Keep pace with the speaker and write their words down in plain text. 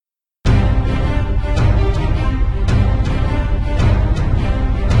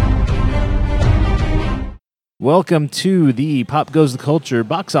Welcome to the Pop Goes the Culture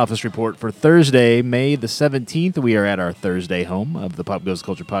box office report for Thursday, May the 17th. We are at our Thursday home of the Pop Goes the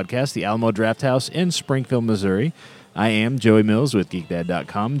Culture podcast, the Alamo Drafthouse in Springfield, Missouri. I am Joey Mills with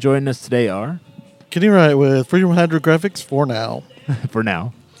GeekDad.com. Joining us today are... Kenny Wright with Freedom Hydrographics for now. For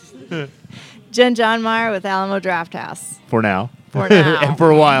now. Jen John Meyer with Alamo Drafthouse. For now. For now. And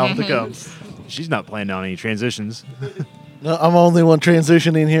for a while to come. She's not planning on any transitions. No, I'm the only one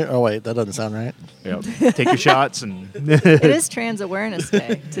transitioning here. Oh, wait, that doesn't sound right. Yep. Take your shots. And It is Trans Awareness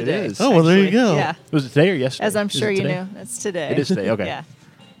Day today. is. Oh, well, there you actually. go. Yeah. Was it today or yesterday? As I'm Is sure it you today? knew. It's today. It is today, okay. Yeah.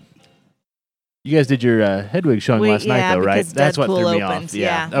 You guys did your Hedwig showing last night, though, right? because That's what Deadpool threw me opened. off.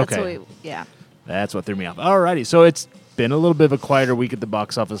 Yeah. Okay. That's That's what threw me off. Alrighty, so it's been a little bit of a quieter week at the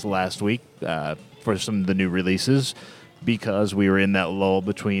box office last week for some of the new releases because we were in that lull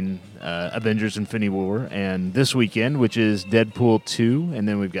between Avengers Infinity War and this weekend, which is Deadpool 2, and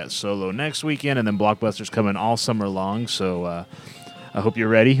then we've got Solo next weekend, and then Blockbuster's coming all summer long, so I hope you're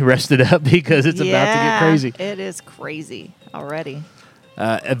ready, rested up, because it's about to get crazy. It is crazy already.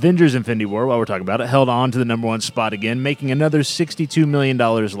 Avengers Infinity War, while we're talking about it, held on to the number one spot again, making another $62 million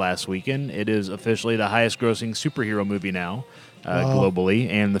last weekend. It is officially the highest grossing superhero movie now globally,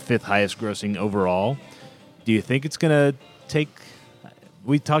 and the fifth highest grossing overall. Do you think it's going to take...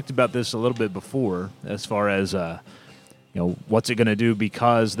 We talked about this a little bit before as far as, what's it going to do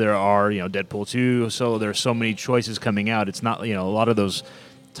because there are, Deadpool 2, so there's so many choices coming out. It's not, a lot of those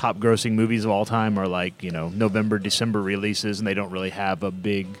top grossing movies of all time are like, November, December releases, and they don't really have a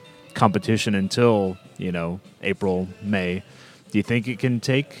big competition until, April, May. Do you think it can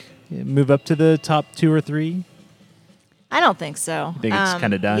move up to the top 2 or 3? I don't think so. Think it's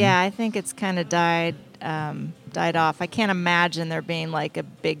kinda done? Yeah, I think it's kind of died off. I can't imagine there being like a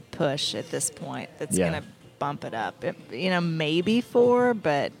big push at this point that's Yeah. going to bump it up. Maybe 4,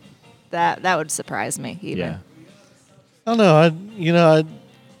 but that would surprise me even. Yeah. I don't know. I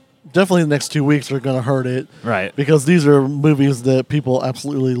definitely the next 2 weeks are going to hurt it. Right. Because these are movies that people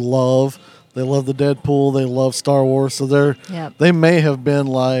absolutely love. They love the Deadpool. They love Star Wars. So Yep. they may have been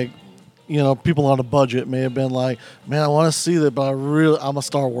like, people on a budget may have been like, man, I want to see that, but I'm a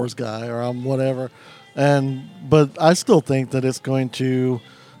Star Wars guy or I'm whatever. But I still think that it's going to,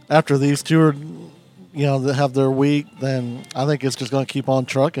 after these two are, that have their week, then I think it's just going to keep on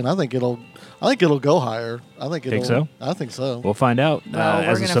trucking. I think it'll go higher. Think so? I think so. We'll find out Well, we're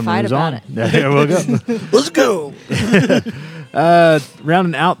as the gonna summer fight moves about on. it. There we'll go. Let's go.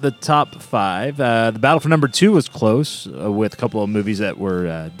 Rounding out the top 5, the battle for number 2 was close with a couple of movies that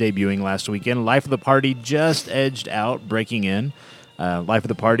were debuting last weekend. Life of the Party just edged out, breaking in. Life of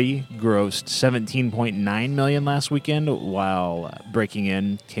the Party grossed $17.9 million last weekend, while Breaking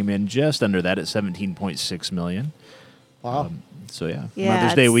In came in just under that at $17.6 million. Wow. So Yeah,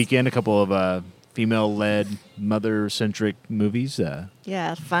 Mother's Day it's- weekend, a couple of female-led, mother-centric movies.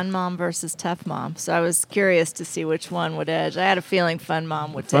 Yeah, Fun Mom versus Tough Mom. So I was curious to see which one would edge. I had a feeling Fun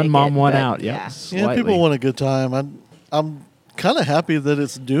Mom would take Fun Mom it, won but out, yeah. yeah. Yeah, Slightly. people want a good time. I'm kind of happy that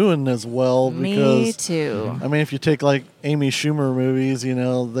it's doing as well because Me too. I mean, if you take like Amy Schumer movies,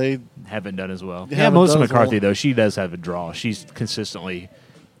 they Haven't done as well. They Yeah, haven't Melissa done as McCarthy, well. though, she does have a draw. She's consistently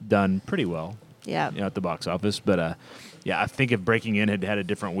done pretty well Yeah. at the box office. But, I think if Breaking In had a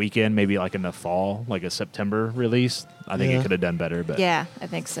different weekend, maybe like in the fall, like a September release, I think Yeah. it could have done better. But Yeah, I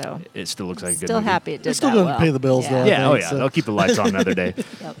think so. it still looks like a good Still movie. happy it did They're still that gonna well. pay the bills, yeah. though. Yeah, I think so. They'll keep the lights on another day.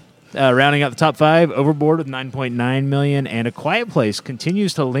 Yep. Rounding out the top 5, Overboard with $9.9 million, and A Quiet Place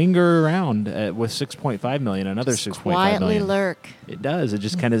continues to linger around with $6.5 million, another Just $6.5 quietly million. lurk. It does. It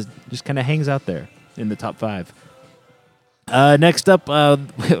just kind of hangs out there in the top 5. Next up,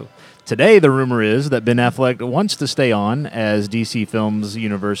 today the rumor is that Ben Affleck wants to stay on as DC Films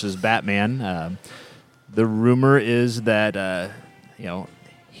Universe's Batman. The rumor is that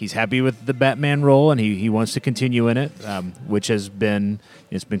he's happy with the Batman role and he wants to continue in it, which it's been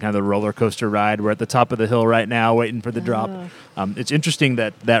kind of the roller coaster ride. We're at the top of the hill right now, waiting for the drop. It's interesting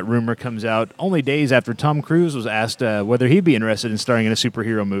that rumor comes out only days after Tom Cruise was asked whether he'd be interested in starring in a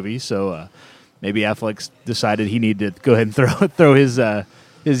superhero movie. So maybe Affleck decided he needed to go ahead and throw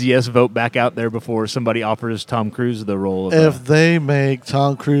his yes vote back out there before somebody offers Tom Cruise the role of. If they make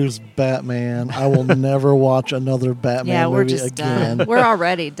Tom Cruise Batman, I will never watch another Batman Yeah, we're movie just again. done. We're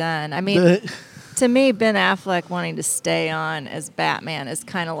already done. I mean, to me, Ben Affleck wanting to stay on as Batman is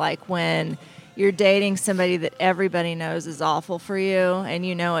kind of like when you're dating somebody that everybody knows is awful for you, and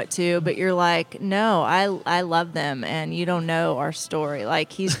you know it too, but you're like, no, I love them, and you don't know our story.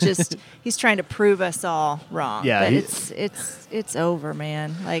 Like, he's just he's trying to prove us all wrong. Yeah, but it's over,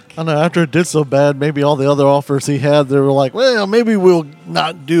 man. Like, I know after it did so bad, maybe all the other offers he had, they were like, well, maybe we'll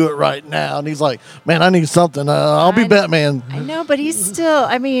not do it right now. And he's like, man, I need something. I'll be Batman. I know, but he's still.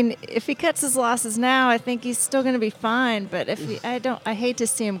 I mean, if he cuts his losses now, I think he's still going to be fine. But if I hate to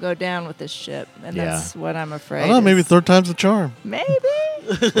see him go down with this ship, and Yeah. that's what I'm afraid. I don't know, maybe is- third time's the charm. maybe.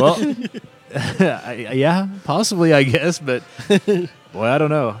 Well, yeah, possibly, I guess, but boy, I don't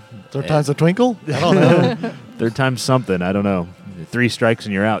know. Third time's a twinkle? I don't know. Third time's something. I don't know. 3 strikes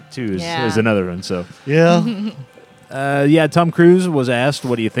and you're out too Yeah. is another one. So, Yeah. yeah, Tom Cruise was asked,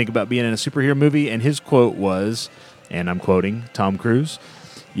 "What do you think about being in a superhero movie?" And his quote was, and I'm quoting Tom Cruise,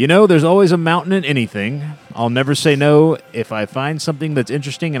 "You know, there's always a mountain in anything. I'll never say no if I find something that's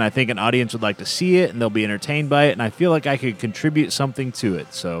interesting and I think an audience would like to see it and they'll be entertained by it and I feel like I could contribute something to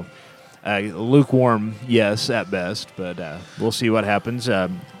it." So, lukewarm, yes, at best, but we'll see what happens.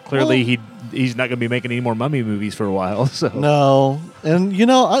 Clearly, he's not going to be making any more Mummy movies for a while. So No. And,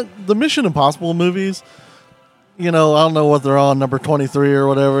 the Mission Impossible movies, I don't know what they're on, number 23 or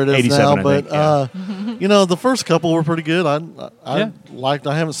whatever it is 87, now. I But, think, the first couple were pretty good. I Yeah. liked.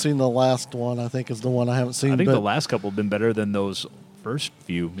 I haven't seen the last one. I think is the one I haven't seen. I think but, the last couple have been better than those first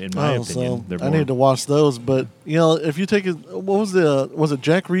few, in my opinion. So They're I more- need to watch those. But if you take it, what was it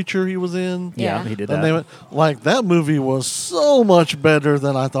Jack Reacher he was in? Yeah, Yeah. he did And that. they went, like that movie was so much better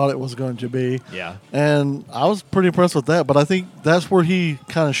than I thought it was going to be. Yeah. And I was pretty impressed with that. But I think that's where he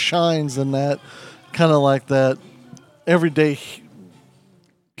kind of shines in that kind of like that everyday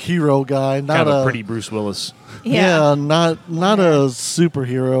hero guy, not Kind of a a pretty Bruce Willis. yeah, not a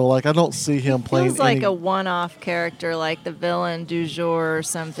superhero. Like I don't see him playing. Feels like any- a one-off character, like the villain du jour or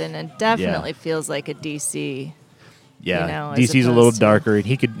something, and definitely feels like a DC. Yeah, You know, as DC's a little opposed to- darker, and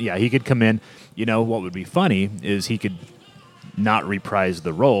he could come in. What would be funny is he could not reprise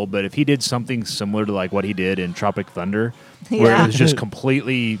the role, but if he did something similar to like what he did in Tropic Thunder, where Yeah. it was just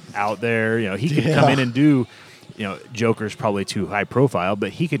completely out there, he could come Yeah. in and do. Joker's probably too high profile,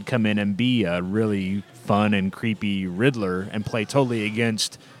 but he could come in and be a really fun and creepy Riddler and play totally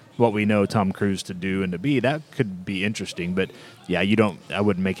against what we know Tom Cruise to do and to be. That could be interesting, but yeah, I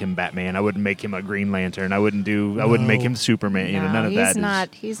wouldn't make him Batman. I wouldn't make him a Green Lantern. I wouldn't make him Superman. No, None of that.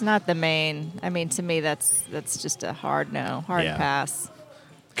 He's not the main. I mean, to me, that's just a hard no, hard Yeah. pass.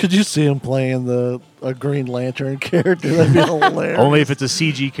 Could you see him playing a Green Lantern character? That'd be hilarious. Only if it's a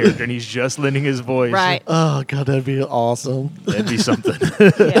CG character and he's just lending his voice. Right. Oh god, that'd be awesome. That'd be something.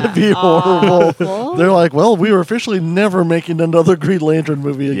 That'd be horrible. Awful. They're like, well, we were officially never making another Green Lantern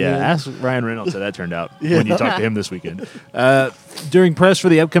movie Yeah, again. ask Ryan Reynolds how that turned out Yeah. when you talked to him this weekend. During press for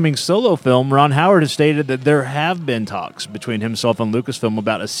the upcoming Solo film, Ron Howard has stated that there have been talks between himself and Lucasfilm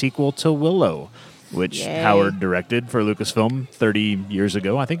about a sequel to Willow, which Yay. Howard directed for Lucasfilm 30 years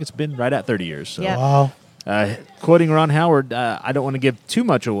ago. I think it's been right at 30 years. So. Yeah. Wow. Quoting Ron Howard, I don't want to give too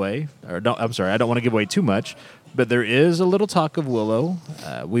much away, I don't want to give away too much, but there is a little talk of Willow.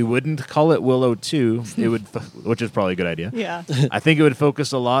 We wouldn't call it Willow 2, which is probably a good idea. Yeah. I think it would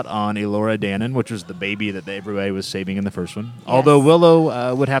focus a lot on Elora Danan, which was the baby that everybody was saving in the first one. Although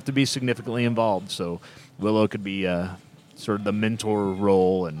Willow would have to be significantly involved, so Willow could be sort of the mentor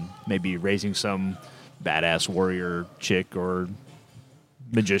role and maybe raising some badass warrior chick or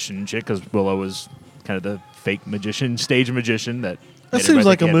magician chick, because Willow was kind of the fake magician, stage magician that. That made seems everybody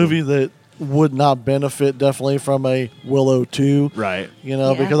like think a he had movie that would not benefit definitely from a Willow 2. Right.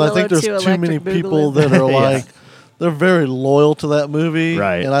 Yeah, Because I think Willow there's 2 too many Electric people Boogaloo. that are Yeah. like, they're very loyal to that movie.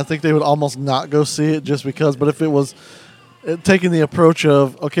 Right. And I think they would almost not go see it just because. But if it was taking the approach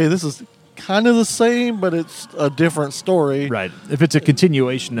of, okay, this is kind of the same, but it's a different story. Right. If it's a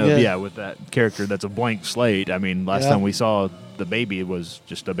continuation of, Yeah. with that character that's a blank slate. I mean, last Yeah. time we saw the baby, it was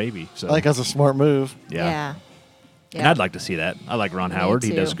just a baby. So, I think that's a smart move. yeah. And I'd like to see that. I like Ron Me Howard.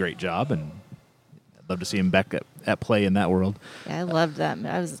 He too. does a great job, and I'd love to see him back at play in that world. Yeah, I loved that.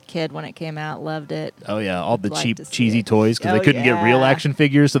 I was a kid when it came out. Loved it. Oh, yeah. All the I'd like cheap, to see cheesy it. toys because Oh, they couldn't get real yeah. action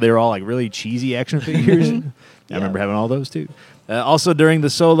figures, so they were all like really cheesy action figures. I remember having all those too. Also, during the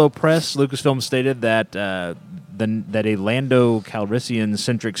Solo press, Lucasfilm stated that that a Lando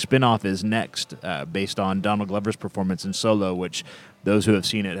Calrissian-centric spin-off is next, based on Donald Glover's performance in Solo, which those who have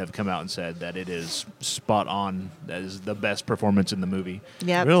seen it have come out and said that it is spot on. That is the best performance in the movie.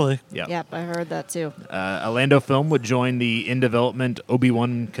 Yep. Really? Yeah. Yep, I heard that too. A Lando film would join the in-development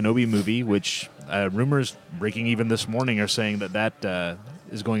Obi-Wan Kenobi movie, which rumors breaking even this morning are saying that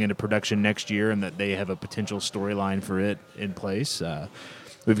is going into production next year and that they have a potential storyline for it in place.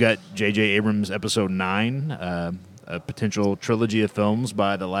 We've got J.J. Abrams' Episode 9, a potential trilogy of films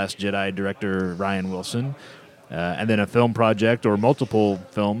by The Last Jedi director Ryan Wilson, and then a film project or multiple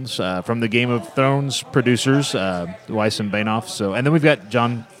films from the Game of Thrones producers, Weiss and Bainoff. So, and then we've got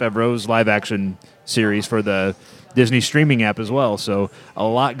Jon Favreau's live-action series for the Disney streaming app as well. So a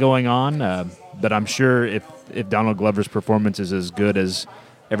lot going on, but I'm sure if Donald Glover's performance is as good as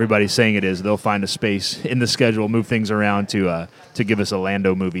everybody's saying it is, they'll find a space in the schedule, move things around to give us a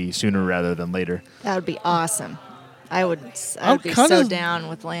Lando movie sooner rather than later. That would be awesome. I would be kinda- so down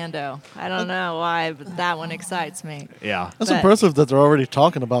with Lando. I don't know why, but that one excites me. Yeah. That's But- impressive that they're already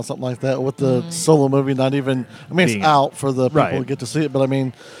talking about something like that with the solo movie. Not even, I mean, Being- it's out for the people Right. who get to see it, but I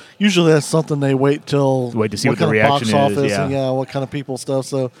mean, usually that's something they wait till Wait to see what the kind of reaction box is, office yeah. and what kind of people stuff.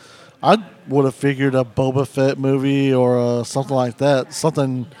 So I would have figured a Boba Fett movie or something like that,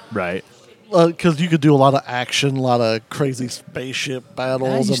 something Right. because you could do a lot of action, a lot of crazy spaceship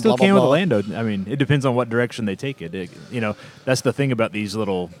battles. You and still blah, can blah, with blah. Lando. I mean, it depends on what direction they take it. That's the thing about these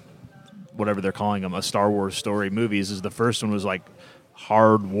little, whatever they're calling them, a Star Wars story movies. Is the first one was like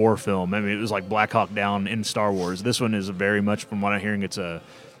hard war film. I mean, it was like Black Hawk Down in Star Wars. This one is very much, from what I'm hearing, it's a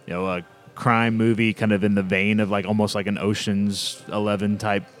crime movie, kind of in the vein of like almost like an Ocean's 11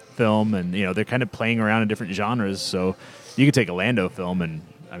 type film, and they're kind of playing around in different genres. So you could take a Lando film and,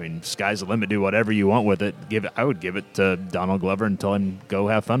 I mean, sky's the limit. Do whatever you want with it. I would give it to Donald Glover and tell him go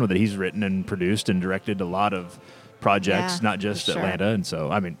have fun with it. He's written and produced and directed a lot of projects, Yeah, not just for sure. Atlanta. And so,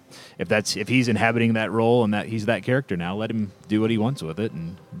 I mean, if he's inhabiting that role and that he's that character now, let him do what he wants with it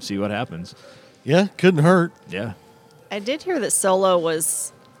and see what happens. Yeah, couldn't hurt. Yeah. I did hear that Solo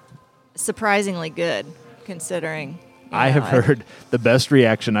was surprisingly good, considering. I have heard the best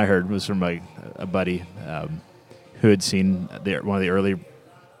reaction I heard was from a buddy who had seen one of the early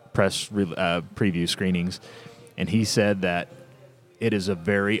press preview screenings, and he said that it is a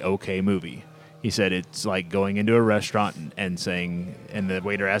very okay movie. He said it's like going into a restaurant and saying, and the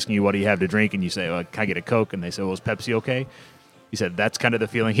waiter asking you what do you have to drink, and you say, well, can I get a Coke? And they say, well, is Pepsi okay? He said that's kind of the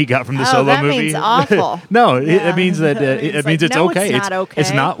feeling he got from the Solo that movie. means awful. No, Yeah. it means that it It's means like, it's no, okay. it's not okay.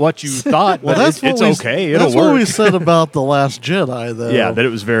 It's not what you thought, Well, but that's it's what we- okay. It'll That's work. what we said about The Last Jedi, though. Yeah, that it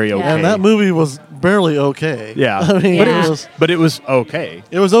was very okay. And that movie was barely okay. Yeah, I mean, Yeah. but it was okay.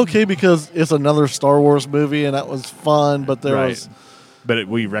 it was okay because it's another Star Wars movie, and that was fun. But there Right. was But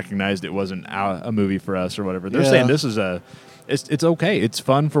we recognized it wasn't a movie for us or whatever. They're Yeah. saying this is it's okay. It's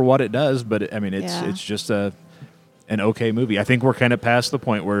fun for what it does, but Yeah. it's just an okay movie. I think we're kind of past the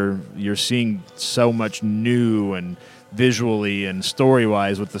point where you're seeing so much new and visually and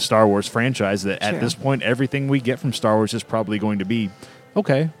story-wise with the Star Wars franchise that at True. this point everything we get from Star Wars is probably going to be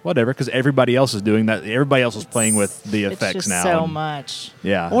okay, whatever, because everybody else is doing that. Everybody else is playing with the effects it's just now. so and- much.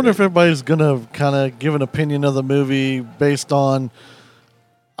 Yeah. I wonder if everybody's gonna kind of give an opinion of the movie based on.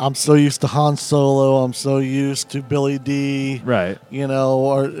 I'm so used to Han Solo. I'm so used to Billy D. Right.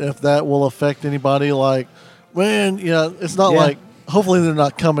 Or if that will affect anybody. Like, man, it's not Yeah. like. Hopefully, they're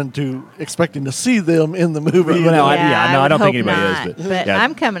not coming to expecting to see them in the movie. Well, you know? no, I would don't think hope anybody is, not. but- yeah.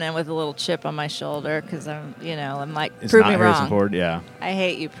 I'm coming in with a little chip on my shoulder because I'm like, It's prove not me Harrison wrong. Ford, yeah. I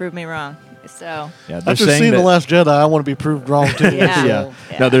hate you. Prove me wrong. So Yeah, they're After saying seeing that, The Last Jedi, I want to be proved wrong too. Yeah. so- yeah.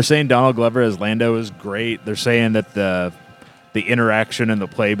 Yeah. No, they're saying Donald Glover as Lando is great. They're saying that the interaction and the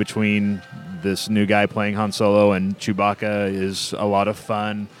play between this new guy playing Han Solo and Chewbacca is a lot of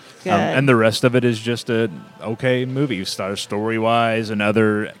fun. Good. And the rest of it is just a okay movie, story wise and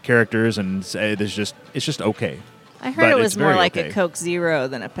other characters, and it's just okay. I heard But it it's was more very like okay. a Coke Zero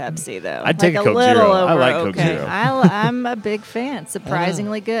than a Pepsi, though. I'd take like a Coke little Zero. I over like Coke okay. Zero. I'm a big fan.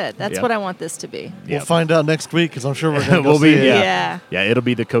 Surprisingly good. That's Yeah. what I want this to be. We'll Yeah. find out next week because I'm sure we're going to We'll see be it. yeah. It'll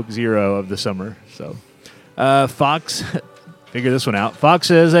be the Coke Zero of the summer. So, Fox, figure this one out. Fox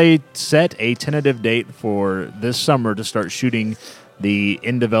has set a tentative date for this summer to start shooting the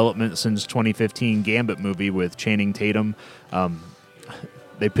in development since 2015 Gambit movie with Channing Tatum.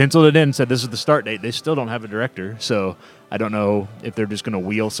 They penciled it in, said this is the start date. They still don't have a director, so I don't know if they're just going to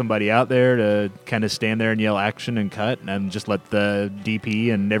wheel somebody out there to kind of stand there and yell action and cut, and just let the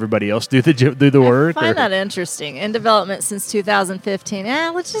DP and everybody else do the work. I find or- that interesting. In development since 2015.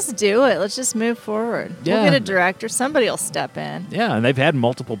 Let's just do it. Let's just move forward. Yeah. We'll get a director. Somebody will step in. Yeah, and they've had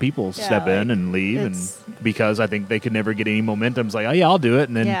multiple people Yeah, step in like, and leave, and it's- because I think they could never get any momentum. It's like, oh yeah, I'll do it,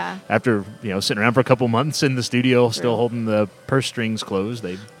 and then Yeah. after sitting around for a couple months in the studio, still True. holding the purse strings closed,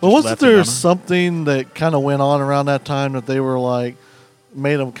 they. But just wasn't left it there on 'em. something that kind of went on around that time that they were like,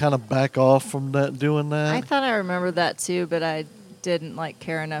 made them kind of back off from that doing that? I thought I remember that too, but I didn't like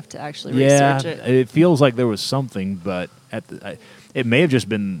care enough to actually Yeah, research it. it feels like there was something, but it may have just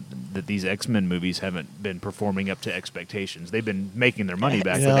been that these X-Men movies haven't been performing up to expectations. They've been making their money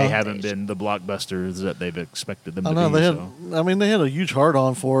back, but they haven't been the blockbusters that they've expected them to know be. they had a huge heart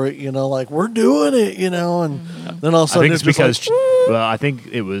on for it, like we're doing it, and then all of a I sudden think it's because, like, well, I think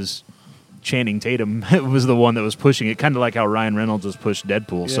it was Channing Tatum was the one that was pushing it, kind of like how Ryan Reynolds has pushed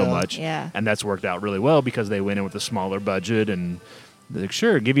Deadpool so Yeah. much. Yeah. And that's worked out really well because they went in with a smaller budget and they're like,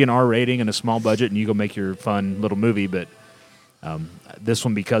 sure, give you an R rating and a small budget and you go make your fun little movie. But this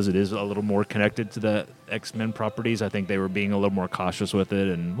one, because it is a little more connected to the X-Men properties, I think they were being a little more cautious with it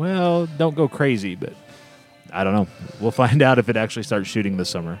and, well, don't go crazy. But I don't know. We'll find out if it actually starts shooting this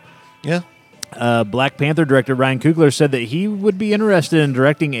summer. yeah. Black Panther director Ryan Coogler said that he would be interested in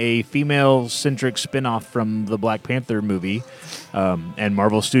directing a female-centric spin-off from the Black Panther movie. And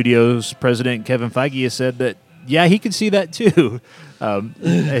Marvel Studios president Kevin Feige has said that, yeah, he could see that too.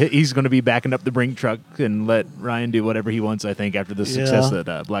 He's going to be backing up the Brink truck and let Ryan do whatever he wants, I think, after the success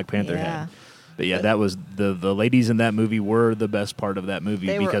that Black Panther had. But yeah, that was the ladies in that movie were the best part of that movie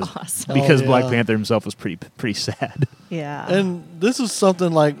They were because awesome. because Oh, Black yeah. Panther himself was pretty sad. Yeah. And this is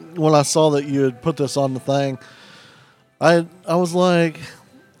something like when I saw that you had put this on the thing, I was like,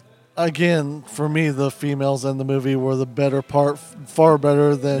 again, for me, the females in the movie were the better part, far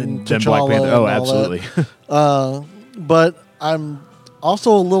better than Than T'Challa. Black Panther. and Oh, all absolutely. that. But I'm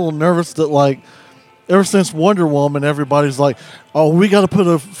also a little nervous that, like, ever since Wonder Woman, everybody's like, "Oh, we got to put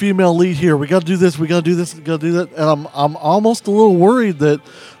a female lead here. We got to do this. We got to do this. We got to do that." And I'm almost a little worried that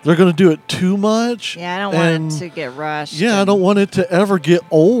they're going to do it too much. Yeah, I don't want it to get rushed. Yeah, I and- don't want it to ever get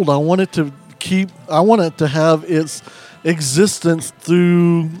old. I want it to have its existence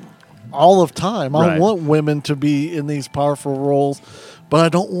through all of time. I Right. want women to be in these powerful roles, but I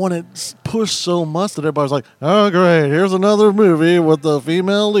don't want it pushed so much that everybody's like, "Oh, great, here's another movie with the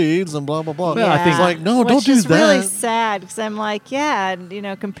female leads and blah blah blah." Well, I think- it's like, no, Which don't do is really that. sad because I'm like, yeah,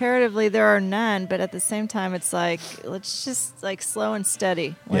 comparatively there are none, but at the same time, it's like let's just like slow and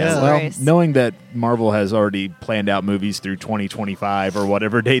steady. Wins Yeah. the Well, race. knowing that Marvel has already planned out movies through 2025 or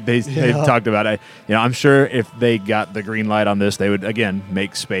whatever date they've Yeah. talked about, I'm sure if they got the green light on this, they would again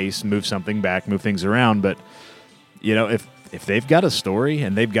make space, move something back, move things around. But if they've got a story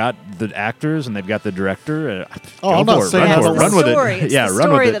and they've got the actors and they've got the director, Oh, go I'm not for it, saying run yeah, for it's it, the run with story. it. It's Yeah, the run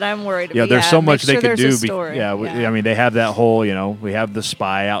story with it. that I'm worried about. Yeah, there's so much they make sure could there's do. a story. Yeah, Yeah. I mean, they have that whole, we have the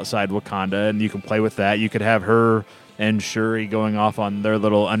spy outside Wakanda, and you can play with that. You could have her and Shuri going off on their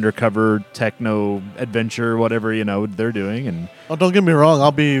little undercover techno adventure, whatever they're doing, and Oh, don't get me wrong.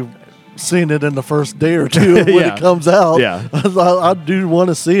 I'll be seeing it in the first day or two when Yeah. it comes out. Yeah. I do want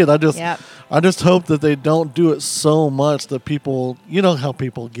to see it. Yep. I just hope that they don't do it so much that people, how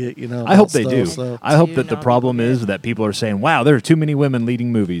people get, I hope they about do. stuff, so. I hope Do that the know problem people is get. that people are saying, "Wow, there are too many women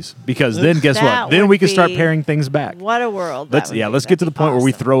leading movies." Because then, guess That what? Then would we can start be- paring things back. What a world. Let's let's get to the point where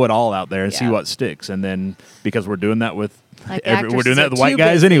we throw it all out there and see Yeah. what sticks, and then because we're doing that with Like we're doing actresses that are with white too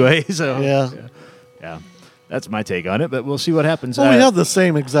guys busy. anyway. So Yeah. that's my take on it. But we'll see what happens. Well, we have the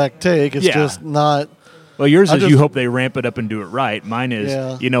same exact take. It's yeah. just not. Well, yours I is you just- hope they ramp it up and do it right. Mine is,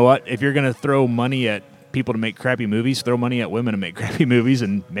 Yeah. you know what? If you're going to throw money at people to make crappy movies, throw money at women to make crappy movies,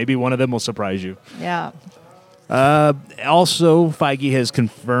 and maybe one of them will surprise you. Yeah. Also, Feige has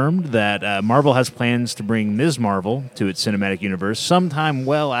confirmed that Marvel has plans to bring Ms. Marvel to its cinematic universe sometime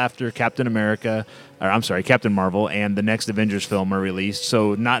well after Captain Marvel and the next Avengers film are released.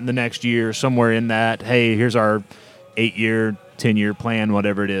 So not in the next year, somewhere in that, hey, here's our 8-year, 10-year plan,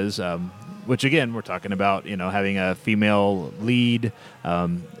 whatever it is. Which, again, we're talking about, having a female lead,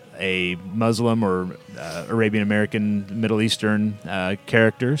 a Muslim or Arabian American, Middle Eastern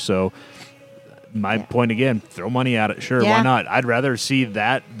character. So my point again, throw money at it. Sure, Yeah. why not? I'd rather see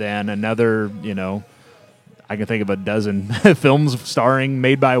that than another, I can think of a dozen films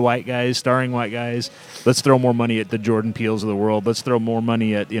made by white guys, starring white guys. Let's throw more money at the Jordan Peeles of the world. Let's throw more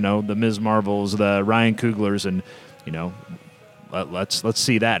money at, the Ms. Marvels, the Ryan Cooglers, and, let's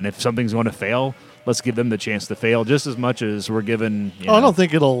see that. And if something's going to fail, let's give them the chance to fail just as much as we're given. I don't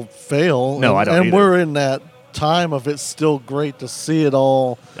think it'll fail. No, I don't And either. we're in that time of it's still great to see it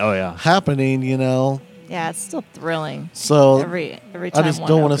all Oh, yeah. happening, Yeah, it's still thrilling. So Every I time just one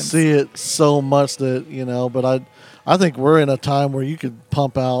don't want to opens. see it so much that but I think we're in a time where you could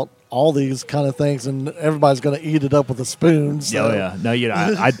pump out all these kind of things and everybody's going to eat it up with a spoon. So. Oh yeah, no,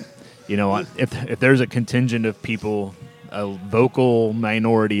 I you know what? If there's a contingent of people a vocal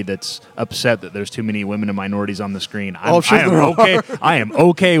minority that's upset that there's too many women and minorities on the screen, I'm sure I am there okay. are. I am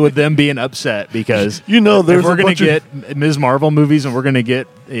okay with them being upset because You know there's if we're a going bunch to of- get Ms. Marvel movies and we're going to get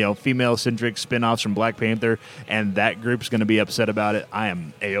female-centric spin-offs from Black Panther, and that group's going to be upset about it, I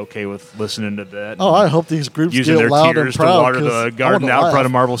am a-okay with listening to that. Oh, I hope these groups using get their loud and tears to proud. water 'cause the I garden wanna out laugh. front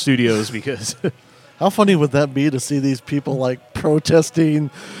of Marvel Studios because How funny would that be to see these people like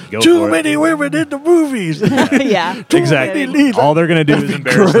protesting Go too for it. many women in the movies? Yeah. exactly Kidding. all they're going to do is That'd be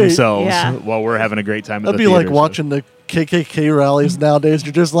embarrass great. themselves Yeah. while we're having a great time. At That'd the be like theater, so. watching the KKK rallies nowadays.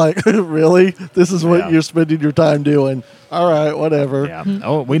 You're just like, really? This is what Yeah. you're spending your time doing? All right, whatever. Yeah.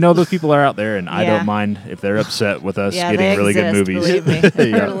 Oh, we know those people are out there, and I Yeah. don't mind if they're upset with us Yeah, getting they really exist, good movies. Believe me. I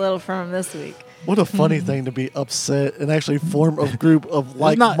Yeah. heard a little from them this week. What a funny thing to be upset and actually form a group of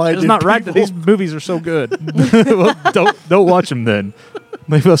like-minded It's not right that these people. movies are so good. Well, don't watch them then.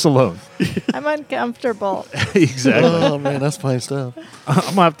 Leave us alone. I'm uncomfortable. Exactly. Oh man, that's funny stuff. I'm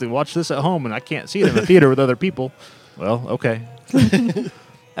gonna have to watch this at home, and I can't see it in the theater with other people. Well, okay.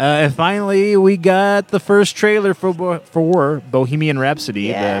 And finally, we got the first trailer for Bohemian Rhapsody,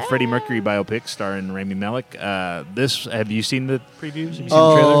 Yeah. the Freddie Mercury biopic starring Rami Malek. Have you seen the previews? Have you seen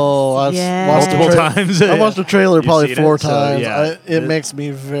the trailer? Oh, I've Yeah. watched the Multiple tra- times. I watched the trailer You've probably seen 4 it? So, times. yeah. It makes me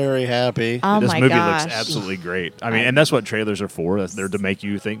very happy. Oh This my movie gosh. looks absolutely great. I mean, and that's what trailers are for. They're to make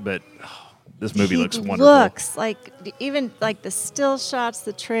you think, but this movie He looks wonderful. looks like even like the still shots,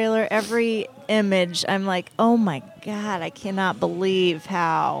 the trailer, every image. I'm like, oh my god, I cannot believe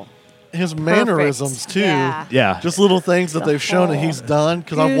how His perfect. mannerisms too. Yeah. Yeah. Just little things that The they've shown that whole he's done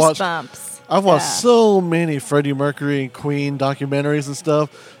because Goosebumps. I've watched Yeah. so many Freddie Mercury and Queen documentaries and stuff,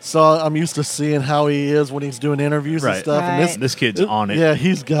 so I'm used to seeing how he is when he's doing interviews and Right. stuff. And Right. This kid's on it. Yeah,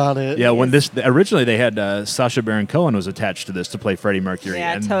 he's got it. Yeah, when this originally they had Sacha Baron Cohen was attached to this to play Freddie Mercury,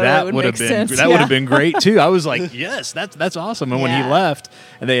 Yeah, and totally that would would have make been sense, that would yeah. have been great too. I was like, yes, that's awesome. And when he Yeah. left,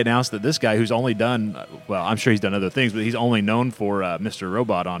 and they announced that this guy who's only done well, I'm sure he's done other things, but he's only known for Mr.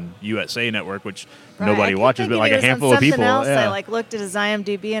 Robot on USA Network, which Right. nobody I kept watches, but thinking like he a was on handful of something people. Else. Yeah. I like looked at his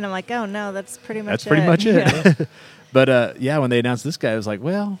IMDb and I'm like, oh no, that's pretty much That's pretty much it. Yeah. But yeah, when they announced this guy, I was like,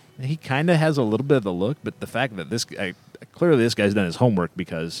 well, he kind of has a little bit of the look, but the fact that this guy, clearly this guy's done his homework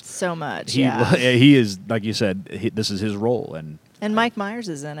because So much. he Yeah. he is, like you said, this is his role, and And Mike Myers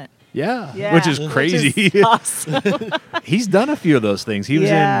is in it. yeah, Yeah. which is crazy. Which is awesome. He's done a few of those things. He was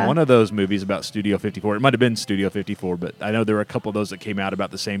Yeah. in one of those movies about Studio 54. It might have been Studio 54, but I know there were a couple of those that came out about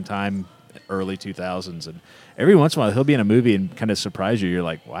the same time, early 2000s. And every once in a while, he'll be in a movie and kind of surprise you. You're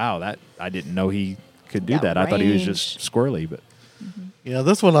like, wow, that I didn't know he could do Got that. I thought he was range. just squirrely, but Yeah,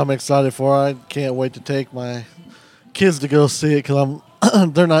 this one I'm excited for. I can't wait to take my kids to go see it because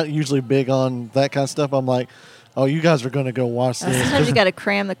they're not usually big on that kind of stuff. I'm like, oh, you guys are going to go watch this. Sometimes you got to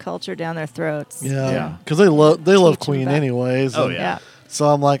cram the culture down their throats. Yeah, Yeah. because they love Teach 'em Queen about- anyways. Oh, and yeah. So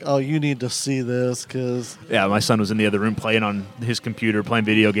I'm like, oh, you need to see this because yeah, my son was in the other room playing on his computer, playing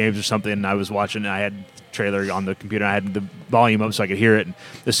video games or something, and I was watching, and I had trailer on the computer. I had the volume up so I could hear it, and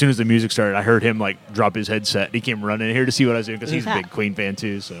as soon as the music started, I heard him like drop his headset. He came running in here to see what I was doing because he's a big Queen fan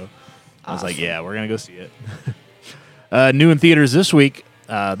too. So I was like, Awesome. yeah, we're gonna go see it. New in theaters this week.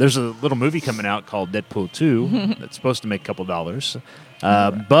 There's a little movie coming out called Deadpool 2 that's supposed to make a couple dollars.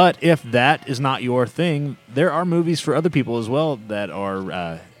 But if that is not your thing, there are movies for other people as well that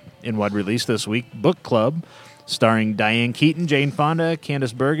are in wide release this week. Book Club, starring Diane Keaton, Jane Fonda,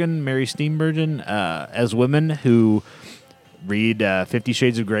 Candice Bergen, Mary Steenburgen, as women who read 50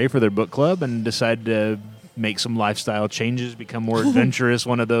 Shades of Grey for their book club and decide to make some lifestyle changes, become more adventurous,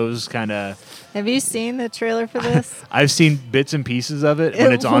 one of those kind of... Have you seen the trailer for this? I've seen bits and pieces of it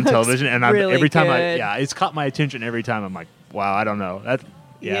when It it's on looks television, and really every time good. it's caught my attention every time. I'm like, wow, I don't know.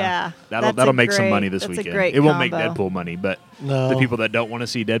 Yeah, that'll that's a make some great- money this that's a weekend. great It won't make combo. Deadpool money, but No. the people that don't want to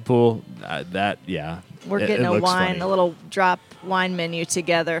see Deadpool, We're it getting a looks wine, funny. a little drop wine menu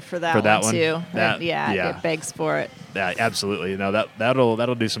together for that, For that one? too. That- yeah. It begs for it. Absolutely. No,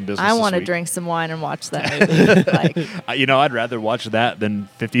 that'll do some business. I this want to week. drink some wine and watch that movie. like, I'd rather watch that than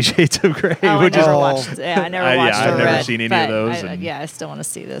 50 Shades of Grey, oh, I which never is. watched. Yeah, I never Yeah, watched I've or never read, seen any of but those, I, and- yeah, I still want to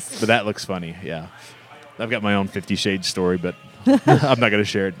see this. But that looks funny. Yeah, I've got my own 50 Shades story, but I'm not going to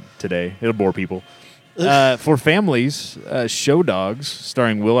share it today. It'll bore people. For families, Show Dogs,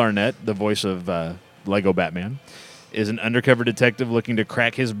 starring Will Arnett, the voice of Lego Batman, is an undercover detective looking to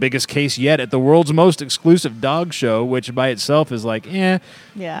crack his biggest case yet at the world's most exclusive dog show, which by itself is like, Yeah.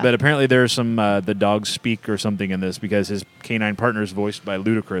 But apparently there's some the dogs speak or something in this because his canine partner is voiced by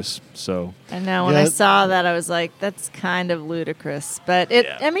Ludacris. So I know. When Yeah. I saw that, I was like, "That's kind of ludicrous," but it.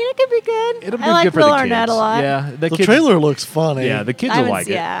 Yeah. I mean, it could be good. it'll be I like good for Will the Arnett kids. a lot. Yeah, the kids, trailer looks funny. Yeah, the kids I will haven't like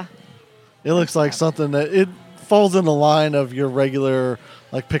se- it. Yeah. It looks like something that it falls in the line of your regular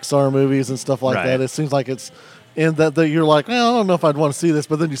like Pixar movies and stuff like Right. that. It seems like it's in that you're like, well, I don't know if I'd want to see this,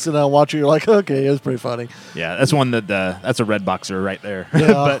 but then you sit down and watch it, you're like, okay, it was pretty funny. Yeah, that's one that's a red boxer right there. Yeah.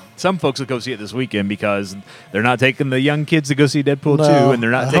 But some folks will go see it this weekend because they're not taking the young kids to go see Deadpool No, 2, and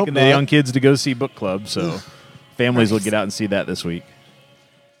they're not I taking hope the not. young kids to go see Book Club. So families will Nice. get out and see that this week.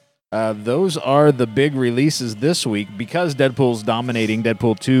 Those are the big releases this week. Because Deadpool's dominating,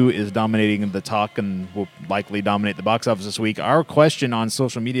 Deadpool 2 is dominating the talk and will likely dominate the box office this week. Our question on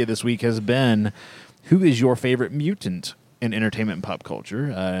social media this week has been, who is your favorite mutant in entertainment and pop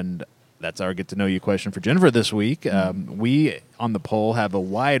culture? And that's our get-to-know-you question for Jennifer this week. We, on the poll, have a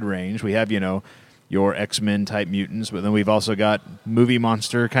wide range. We have, your X-Men type mutants, but then we've also got movie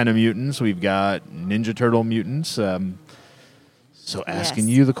monster kind of mutants. We've got Ninja Turtle mutants. So asking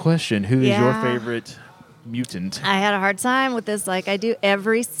Yes. you the question, who is your Yeah. favorite mutant? I had a hard time with this, like I do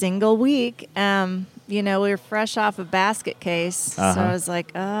every single week. We were fresh off a basket case, so Uh-huh. I was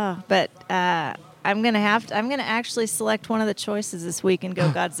like, oh. But I'm gonna actually select one of the choices this week and go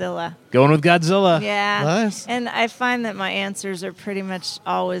Godzilla. Going with Godzilla. Yeah, Nice. And I find that my answers are pretty much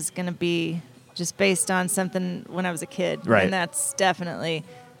always gonna be just based on something when I was a kid, Right. And that's definitely.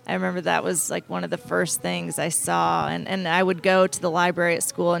 I remember that was like one of the first things I saw, and I would go to the library at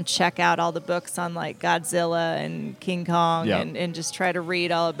school and check out all the books on like Godzilla and King Kong, Yeah. and just try to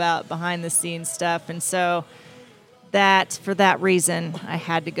read all about behind the scenes stuff. And so for that reason, I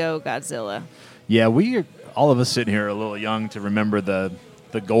had to go Godzilla. Yeah, all of us sitting here are a little young to remember the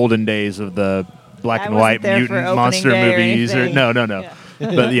golden days of the black I and wasn't white there for mutant opening monster day or movies. anything. No. Yeah.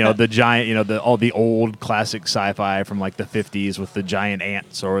 But the giant, all the old classic sci-fi from like the 50s with the giant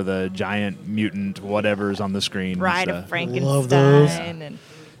ants or the giant mutant whatever's on the screen. and Bride stuff. of Frankenstein, Love those. and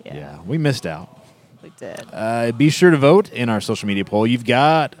Yeah, we missed out. we did. Be sure to vote in our social media poll. You've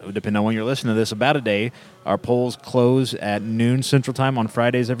got, depending on when you're listening to this, about a day. Our polls close at noon Central Time on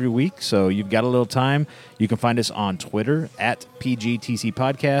Fridays every week, so you've got a little time. You can find us on Twitter at PGTC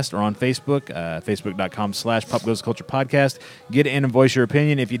Podcast or on Facebook, facebook.com/Pop Goes Culture Podcast. Get in and voice your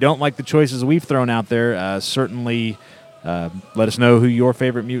opinion. If you don't like the choices we've thrown out there, certainly let us know who your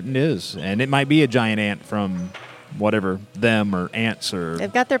favorite mutant is. And it might be a giant ant from whatever, them or ants or...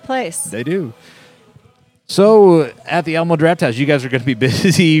 They've got their place. They do. So at the Alamo Draft House, you guys are going to be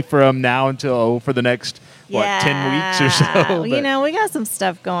busy from now until for the next 10 weeks or so. Well, But- we got some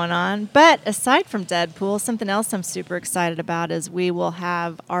stuff going on. But aside from Deadpool, something else I'm super excited about is we will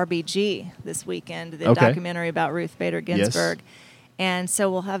have RBG this weekend, the Okay. documentary about Ruth Bader Ginsburg. And so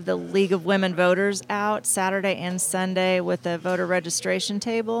we'll have the League of Women Voters out Saturday and Sunday with a voter registration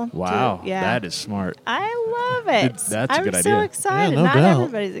table. Wow, yeah. that is smart. I love it. That's a I'm good so idea. excited. Yeah, no Not doubt.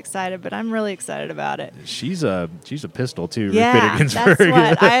 everybody's excited, but I'm really excited about it. She's a pistol too. Ruth Yeah, Bader that's Ginsburg.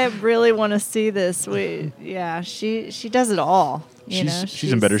 what I really want to see this. She does it all.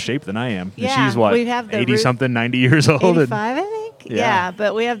 She's in better shape than I am. And Yeah, she's what, we have the 80 Ruth- something, 90 years old. 85, I think. Yeah. Yeah,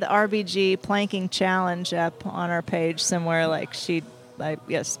 but we have the RBG planking challenge up on our page somewhere.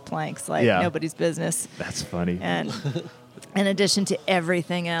 Planks like Yeah. nobody's business. That's funny. And in addition to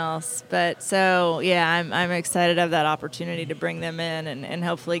everything else. But so, yeah, I'm excited to have that opportunity to bring them in and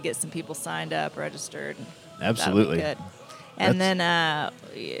hopefully get some people signed up, registered. Absolutely. That'll be good. And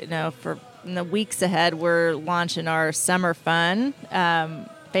then, for in the weeks ahead, we're launching our summer fun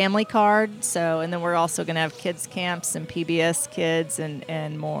family card. So, and then we're also going to have kids camps and PBS kids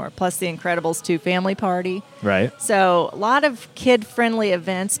and more, plus the Incredibles 2 family party. Right. So a lot of kid-friendly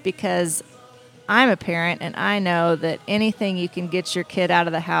events because I'm a parent and I know that anything you can get your kid out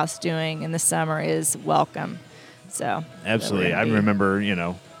of the house doing in the summer is welcome. So Absolutely. we're I gonna be-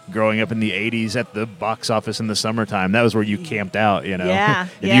 remember, growing up in the 80s at the box office in the summertime. That was where you camped out, Yeah,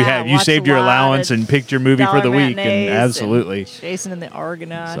 And you watched saved a your lot allowance of and picked your movie for dollar the week. And matinees absolutely. Jason and the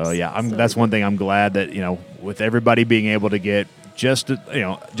Argonauts. So yeah, that's one thing I'm glad that with everybody being able to get just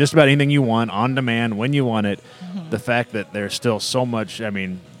about anything you want on demand when you want it. Mm-hmm. The fact that there's still so much,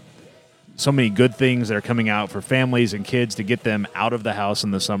 so many good things that are coming out for families and kids to get them out of the house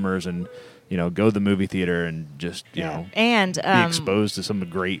in the summers and go to the movie theater and just and be exposed to some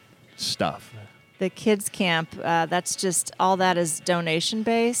great stuff. the kids camp, that's just all that is donation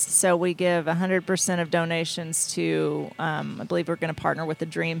based. So we give 100% of donations to, I believe we're going to partner with the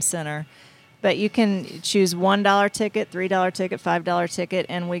Dream Center. But you can choose $1 ticket, $3 ticket, $5 ticket,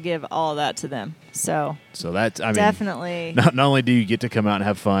 and we give all of that to them. So that's definitely. Not only do you get to come out and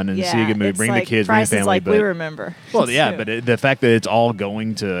have fun and see a good movie, it's bring like the kids, bring the prices family, like but we remember. well, yeah, too. but the fact that it's all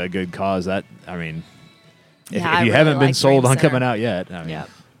going to a good cause, if Yeah, I you really haven't been like sold Dream on Center. coming out yet, Yep.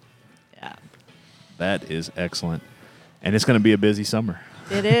 Yeah. that is excellent. And it's going to be a busy summer.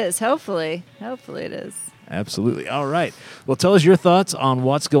 It is. Hopefully it is. Absolutely. All right. Well, tell us your thoughts on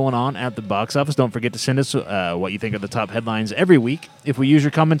what's going on at the box office. Don't forget to send us what you think are the top headlines every week. If we use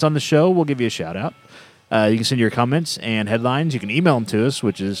your comments on the show, we'll give you a shout out. You can send your comments and headlines. You can email them to us,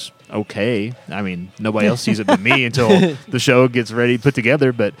 which is okay. I mean, nobody else sees it but me until the show gets ready, put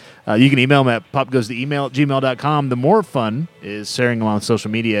together. But you can email them at popgoestheemail@gmail.com. The more fun is sharing them on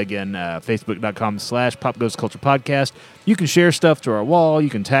social media. Again, facebook.com/popgoesculturepodcast. You can share stuff to our wall. You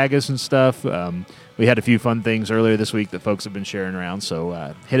can tag us and stuff. We had a few fun things earlier this week that folks have been sharing around.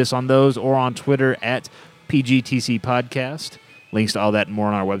 So hit us on those or on Twitter at PGTC Podcast. Links to all that and more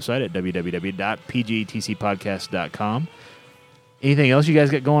on our website at www.pgtcpodcast.com. Anything else you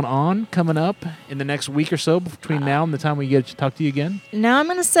guys got going on coming up in the next week or so between now and the time we get to talk to you again? No, I'm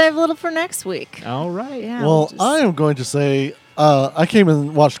going to save a little for next week. All right. Yeah. Well, I am going to say I came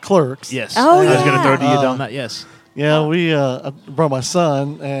and watched Clerks. Yes. Oh, I was going to yeah. throw to you on that. Yes. Yeah, we I brought my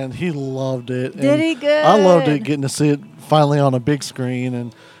son, and he loved it. Did and he? Good. I loved it, getting to see it finally on a big screen,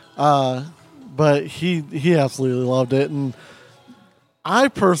 and but he absolutely loved it, and I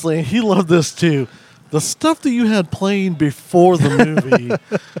personally, he loved this too. The stuff that you had playing before the movie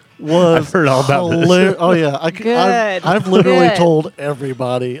was I've heard all about this. Oh yeah, Good. I've literally Good. told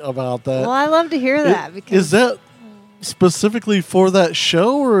everybody about that. Well, I love to hear that. Because Is that specifically for that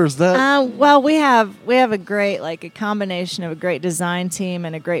show, or is that? Well, we have a great, like, a combination of a great design team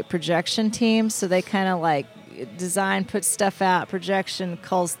and a great projection team. So they kind of like design, puts stuff out, projection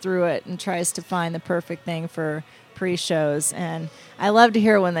culls through it and tries to find the perfect thing for pre-shows. And I love to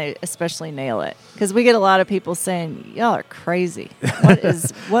hear when they especially nail it, because we get a lot of people saying, y'all are crazy.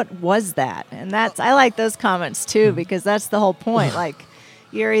 What was that? And I like those comments too, because that's the whole point. Like,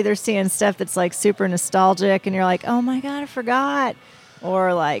 you're either seeing stuff that's like super nostalgic and you're like, oh my God, I forgot.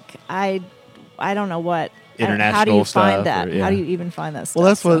 Or like, I don't know what. International how do you stuff find that? or- yeah. How do you even find that stuff? Well,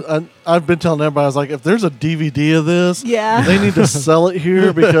 that's what I've been telling everybody. I was like, if there's a DVD of this, Yeah. they need to sell it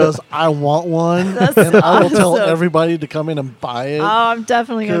here because I want one, That's and I will tell awesome. everybody to come in and buy it. Oh, I'm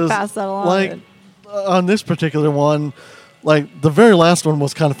definitely going to 'Cause, pass that along. Like on this particular one, like the very last one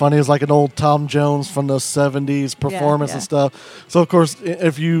was kind of funny. It was like an old Tom Jones from the '70s performance yeah. and stuff. So of course,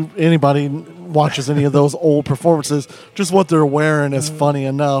 if anybody watches any of those old performances, just what they're wearing is funny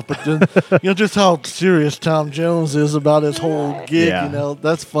enough. But then, just how serious Tom Jones is about his whole gig. Yeah.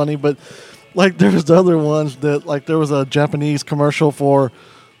 That's funny. But like there's other ones that, like, there was a Japanese commercial for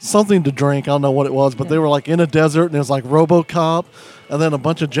something to drink. I don't know what it was, but they were like in a desert, and it was like RoboCop, and then a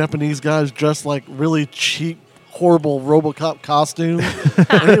bunch of Japanese guys dressed like really cheap, horrible RoboCop costumes,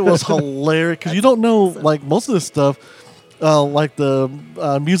 and it was hilarious because you don't know, like, most of this stuff, like the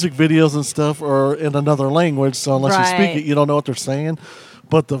music videos and stuff are in another language, so unless you speak Right. it, you don't know what they're saying.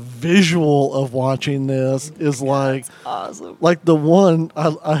 But the visual of watching this is like, awesome. like the one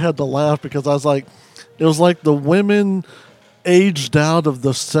I had to laugh because I was like, it was like the women aged out of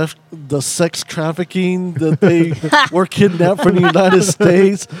the sex trafficking that they were kidnapped from the United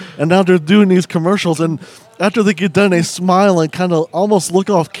States, and now they're doing these commercials, and after they get done, they smile and kind of almost look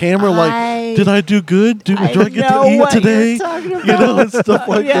off camera like, did I do good? Do I get know to eat what you're today? talking And stuff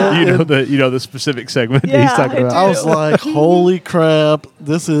like Yeah. that. You know the specific segment that Yeah, he's talking I about. I was like, holy crap,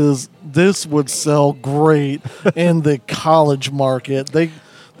 this would sell great in the college market. They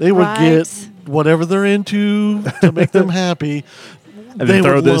would Right. get whatever they're into to make them happy. And then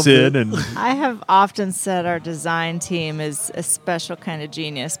throw would this love in, it. and I have often said our design team is a special kind of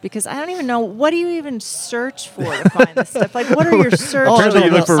genius, because I don't even know, what do you even search for to find this stuff? Like, what are your search Oh, I apparently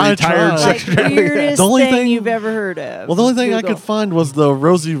don't you look for know. I retired tried. sex like weirdest The only thing thing- you've ever heard of? Well, the only thing I Google. could find was the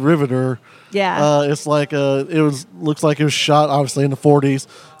Rosie Riveter. Yeah. It's like looks like it was shot obviously in the 40s,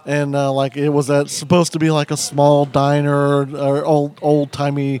 and like it was supposed to be like a small diner or old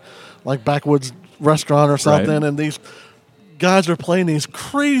timey, like backwoods restaurant or something, Right. and these guys are playing these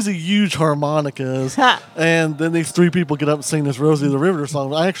crazy huge harmonicas, and then these three people get up and sing this Rosie the Riveter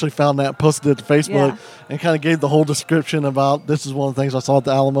song. I actually found that, posted it to Facebook, Yeah. and kind of gave the whole description about this is one of the things I saw at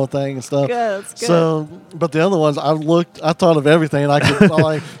the Alamo thing and stuff. Good, that's good. So, but the other ones, I thought of everything, and I could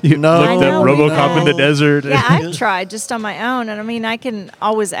like, you no, looked I at know, RoboCop in the no. desert. Yeah, I've tried just on my own, and I mean, I can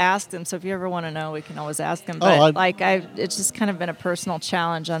always ask them. So if you ever want to know, we can always ask them. But it's just kind of been a personal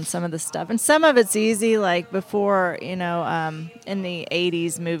challenge on some of the stuff, and some of it's easy. Like before, in the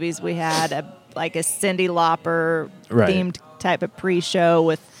 '80s movies, we had a Cyndi Lauper Right. themed type of pre-show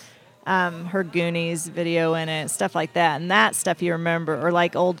with her Goonies video in it, stuff like that, and that stuff you remember, or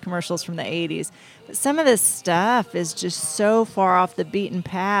like old commercials from the '80s. But some of this stuff is just so far off the beaten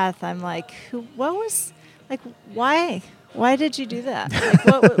path. I'm like, why? Why did you do that?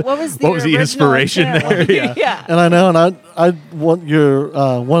 Like, what was the What was the original inspiration intent? there? Yeah. yeah. And I know, and I want your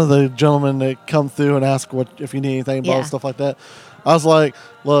one of the gentlemen that come through and ask what if you need anything about Yeah. stuff like that. I was like,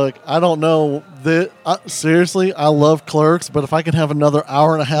 look, I don't know. Seriously, I love Clerks, but if I can have another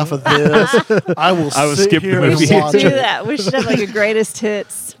hour and a half of this, I will sit skip the here movie. and We should watch do it. that. We should have like a greatest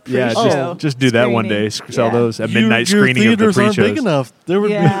hits Yeah, pre-show. just do that one day. screening. Sell Yeah. those at midnight Your screening of the theaters aren't big pre-shows. enough. There would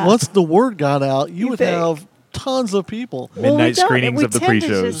Yeah. be once the word got out, you would think? have tons of people. Well, we Midnight don't- screenings we of the tend to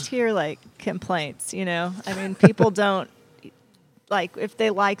pre-shows. just hear like complaints, I mean, people don't like if they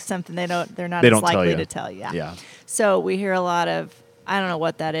like something, they're not They as don't tell likely you. to tell you. Yeah. So we hear a lot of I don't know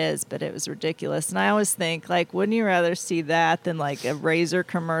what that is, but it was ridiculous. And I always think like, wouldn't you rather see that than like a Razor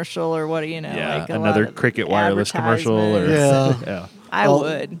commercial or what Yeah, like a another lot of Cricket wireless commercial or advertisements? Yeah. yeah. I Well,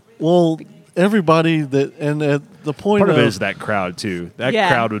 would. Well, everybody that and at the point Part of of it is that crowd too. That Yeah.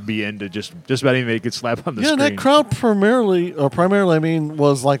 crowd would be into just about anything they could slap on the yeah, screen. that crowd primarily, I mean,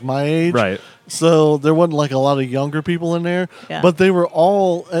 was like my age, Right. So there wasn't like a lot of younger people in there, Yeah. but they were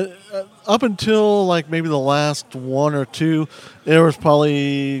all up until like maybe the last one or two. There was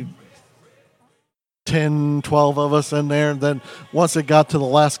probably 10, 12 of us in there. And then once it got to the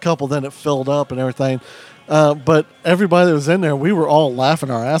last couple, then it filled up and everything. But everybody that was in there, we were all laughing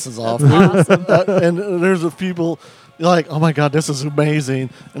our asses off. Awesome. And there's a people like, oh my God, this is amazing.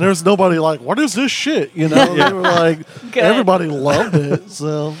 And there's nobody like, what is this shit? They were like, Good. everybody loved it.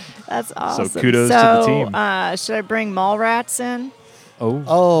 So, That's awesome. kudos to the team. Should I bring Mallrats in?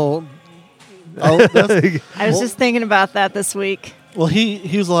 Oh. that's, I was just thinking about that this week. well,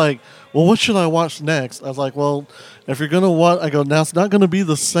 he was like, well, what should I watch next? I was like, well, if you're going to watch, I go, now it's not going to be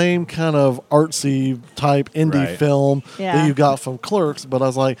the same kind of artsy type indie Right. film Yeah. that you got from Clerks, but I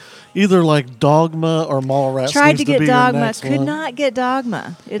was like, either like Dogma or Mallrats. Tried needs to get be your Dogma. next Could one. not get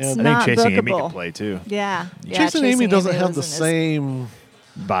Dogma. It's Yeah, I I think not Chasing Amy bookable. can play too. Yeah. Chasing Amy doesn't have the wasn't as- same.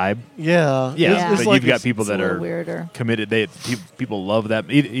 Vibe. Yeah. Yeah, It's but like you've got it's- people it's a that little are weirder. committed. People love that.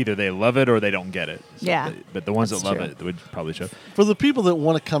 Either they love it or they don't get it. Yeah. But the ones That's that love true. it would probably show. For the people that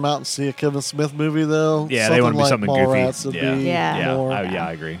want to come out and see a Kevin Smith movie, though, Yeah, they want to be like something Mallrats goofy. would be Yeah. more. Yeah,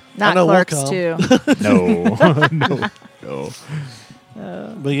 I agree. Not know we'll Clerks come. too. No.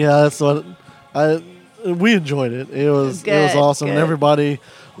 But yeah, that's what we enjoyed it. It was Good, awesome, and good. everybody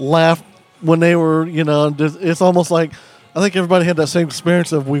laughed when they were. It's almost like I think everybody had that same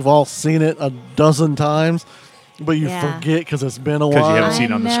experience of we've all seen it a dozen times, but you Yeah. forget because it's been a 'Cause you while. haven't seen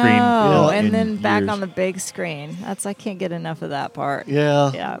it on the screen, know. Yeah. And in then back years. on the big screen. I can't get enough of that part.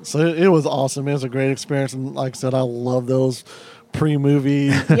 Yeah. Yeah. So it was awesome. It was a great experience, and like I said, I love those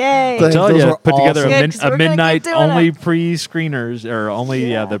pre-movie. Yay. Things. Tell Those you, are put together awesome. Yeah, 'cause we're a gonna midnight keep doing only it. pre-screeners or only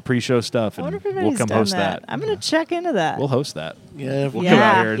Yeah. the pre-show stuff, I wonder and if we'll anybody's come done host that. that. I'm going to check into that. We'll host that. Yeah. We'll Yeah, come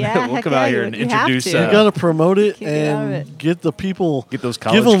out here and yeah, we'll heck come yeah, out here and you have introduce. to. You got to promote it Keep it out of and it. get the people. Get those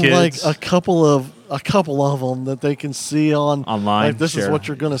Give college them kids. like a couple of them that they can see online. Online, Like this is sure. what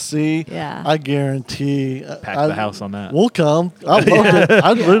you're going to see. Yeah. I guarantee. Pack the house on that. We'll come. I loved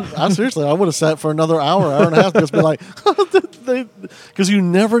it. I seriously, I would have sat for another hour and a half, just be like, because you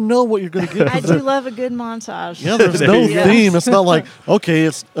never know what you're going to get. I do love a good montage. Yeah, there's There no you go. theme. It's not like okay,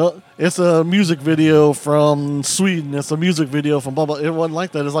 it's a music video from Sweden. It's a music video from blah blah. It wasn't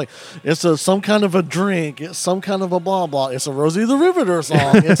like that. It's like it's some kind of a drink. It's some kind of a blah blah. It's a Rosie the Riveter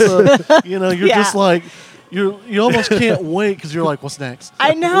song. It's a you're Yeah. just like you almost can't wait because you're like, what's next?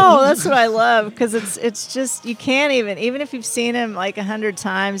 I know. That's what I love because it's just you can't even if you've seen him like 100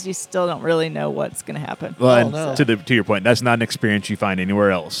 times, you still don't really know what's going to happen. Well, Oh, and no. to your point, that's not an experience you find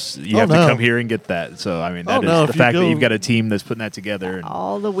anywhere else. You Oh, have to no. come here and get that. So I mean, Oh, that is no, the if you fact that go- you've got a team that's putting that together. And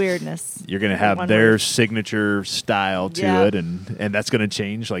All the weirdness. you're going to have One their word. signature style to Yeah. it, and that's going to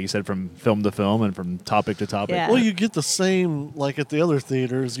change, like you said, from film to film and from topic to topic. Yeah. Well, you get the same like at the other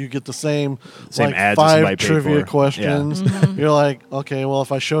theaters. You get the same like ads that somebody five paid trivia for. questions. Mm-hmm. You're like, okay, well,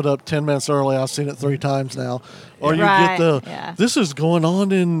 if I showed up 10 minutes early, I've seen it 3 times now. Or you Right, get the yeah. this is going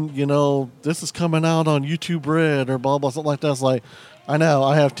on in this is coming out on YouTube Red or blah blah something like that. It's like I know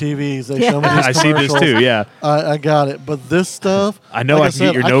I have TVs. They show me these I see this commercials. too. Yeah, I got it, but this stuff I know like I can get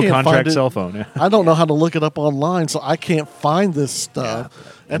said, your I no can't find contract it. cell phone. I don't know how to look it up online, so I can't find this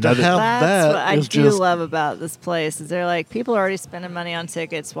stuff. And to Another- have That's that what I is do just love about this place is they're like people are already spending money on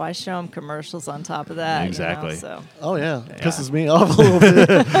tickets. Why show them commercials on top of that? Exactly. So oh yeah, it pisses me off a little bit.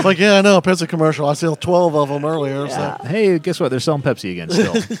 It's like yeah, I know a Pepsi commercial. I saw 12 of them earlier. Yeah. So. Hey, guess what? They're selling Pepsi again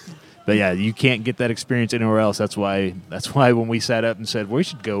still. But yeah, you can't get that experience anywhere else. That's why when we sat up and said we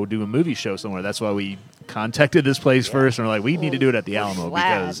should go do a movie show somewhere, that's why we contacted this place first, and we're like, we need to do it at the Alamo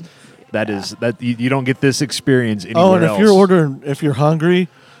glad. because that you don't get this experience anywhere Oh, and else. if you're hungry,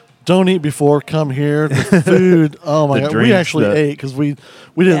 don't eat before, come here. The food, oh my The God. We drinks, actually the- ate because we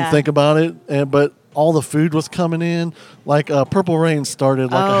didn't Yeah. think about it, but all the food was coming in. Like Purple Rain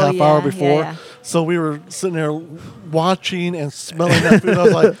started like Oh, a half yeah, hour yeah, before. yeah. So we were sitting there watching and smelling that food. I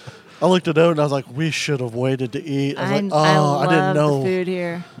was like, I looked at Owen and I was like, we should have waited to eat. I was like, I oh, love I didn't know. the food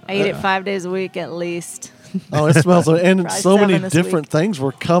here. I eat it 5 days a week at least. Oh, it smells like, and Probably so many 7 this different week. things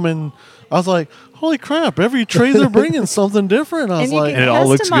were coming. I was like, holy crap, every tray they're bringing something different. I was And you like, can And it all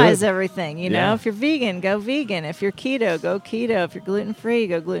looks customize good. everything. You know, Yeah. if you're vegan, go vegan. If you're keto, go keto. If you're gluten free,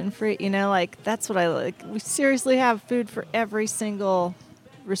 go gluten free. You know, like that's what I like. We seriously have food for every single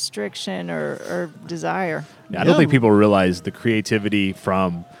restriction or desire. I don't Yeah. think people realize the creativity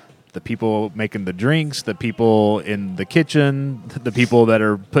from the people making the drinks, the people in the kitchen, the people that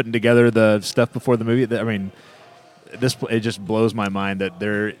are putting together the stuff before the movie. I mean, it just blows my mind that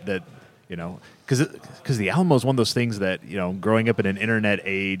because the Alamo is one of those things that, growing up in an internet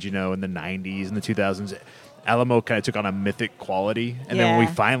age, in the 90s and the 2000s, Alamo kind of took on a mythic quality. And then when we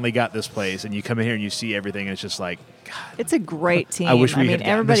Yeah. finally got this place and you come in here and you see everything, and it's just like, God, It's a great team. I wish we had mean,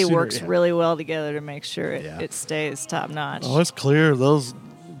 gotten everybody this sooner, works yeah. really well together to make sure Yeah. it stays top notch. oh, it's clear.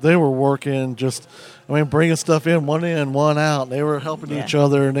 They were working bringing stuff in, one out. They were helping Yeah. each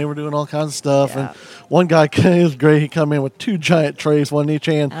other, and they were doing all kinds of stuff. Yeah. And one guy came, was great. He come in with 2 giant trays, one in each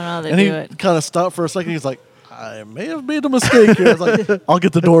hand. I don't know how they and do he it. kind of stopped for a second. He's like, I may have made a mistake here. I was like, I'll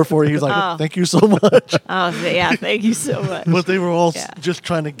get the door for you. He's like, Oh. thank you so much. Oh, yeah. Thank you so much. But they were all Yeah. just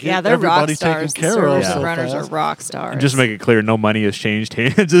trying to get Yeah, they're rock everybody taken stars. The care of. service so runners are fast. rock stars. and just to make it clear, no money has changed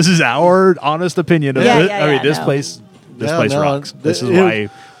hands. This is our honest opinion of Yeah, it. yeah, I mean, yeah, this no. place Yeah, no, rocks. This is it- why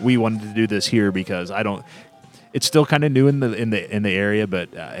we wanted to do this here, because it's still kind of new in the area, but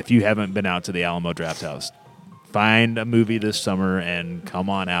if you haven't been out to the Alamo Draft House, find a movie this summer and come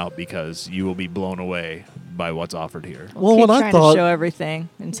on out, because you will be blown away by what's offered here. Well, Keep what I trying thought- to show everything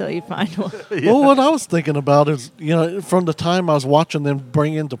until you find one. Well, what I was thinking about is, from the time I was watching them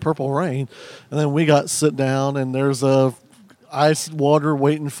bring into Purple Rain, and then we got sit down, and there's a ice water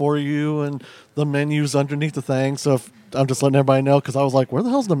waiting for you, and the menu's underneath the thing. So I'm just letting everybody know, because I was like, where the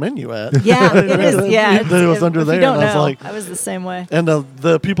hell's the menu at? Yeah, it is. Yeah, It was under if there, You don't and I was know. like- I was the same way. And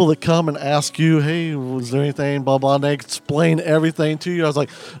the people that come and ask you, hey, was there anything, blah, blah, and they explain everything to you. I was like,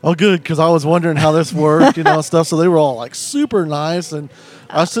 oh, good, because I was wondering how this worked, and stuff. So they were all like super nice. And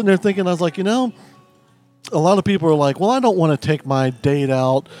I was sitting there thinking, I was like, a lot of people are like, well, I don't want to take my date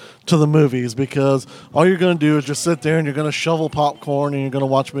out to the movies, because all you're going to do is just sit there and you're going to shovel popcorn and you're going to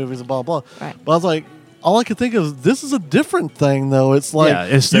watch movies and blah, blah. Right. But I was like, all I could think of, this is a different thing, though. It's like, yeah,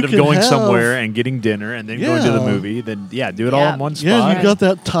 instead you of can going have- somewhere and getting dinner and then going to the Yeah. movie, then do it all Yeah. in one spot. Yeah, you got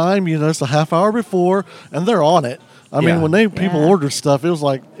that time, it's a half hour before, and they're on it. I Yeah. mean, when people Yeah. ordered stuff,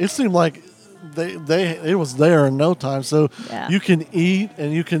 it seemed like it was there in no time. So Yeah. you can eat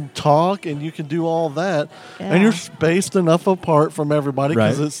and you can talk and you can do all that, Yeah. and you're spaced enough apart from everybody,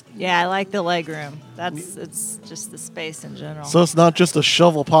 because Right. it's Yeah, I like the leg room. It's just the space in general. so it's not just a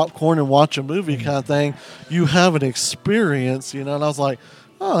shovel popcorn and watch a movie kind of thing. You have an experience, And I was like,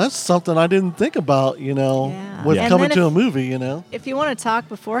 oh, that's something I didn't think about, Yeah. with And coming then to if- a movie, if you want to talk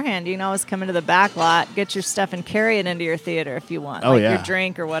beforehand, you can always come into the back lot, get your stuff, and carry it into your theater if you want. Oh, like yeah. your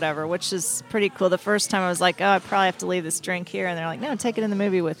drink or whatever, which is pretty cool. The first time I was like, oh, I probably have to leave this drink here. And they're like, no, take it in the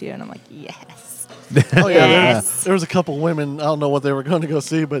movie with you. And I'm like, yes. Oh yeah, Yes. there was a couple women. I don't know what they were going to go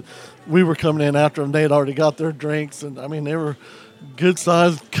see, but we were coming in after them. They had already got their drinks, and I mean they were good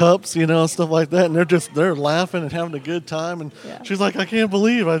sized cups, stuff like that. And they're laughing and having a good time. And Yeah. she's like, I can't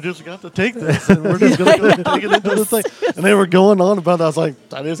believe I just got to take this, and we're just going to go and take it into the thing. And they were going on about it. I was like,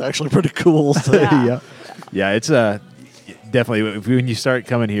 that is actually pretty cool. So. Yeah. Yeah, it's definitely, when you start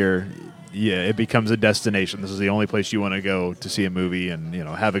coming here, it becomes a destination. This is the only place you want to go to see a movie and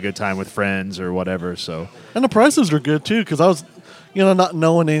have a good time with friends or whatever. So And the prices are good too, because I was, not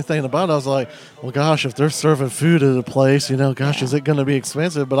knowing anything about it. I was like, well, gosh, if they're serving food at a place, gosh, is it going to be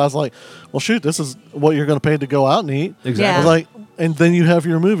expensive? But I was like, well, shoot, this is what you're going to pay to go out and eat. Exactly. I was like, and then you have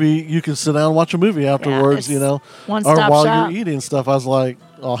your movie. You can sit down and watch a movie afterwards, it's or one-stop while shop. you're eating stuff. I was like,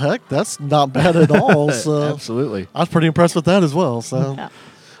 oh heck, that's not bad at all. So absolutely. I was pretty impressed with that as well. So Yeah.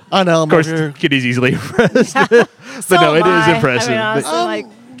 I know I'm Of course, over here. kid is easily impressed. So no, it am is I. impressive. I mean, honestly, But- like,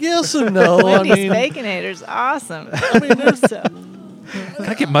 Yes and no. I Wendy's mean, Baconator's awesome. I mean, Can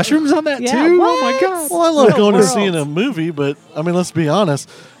I get mushrooms on that Yeah, too? what? Oh my god! well, I love What going to world? seeing a movie, but I mean, let's be honest.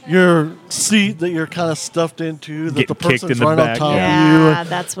 Your seat that you're kind of stuffed into, that the Getting kicked person's in the right back, on top yeah. of you. Yeah, and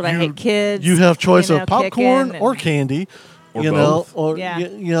that's what I you- hate. Kids. You have choice of kicking popcorn and- or candy, Or you both. know, or Yeah.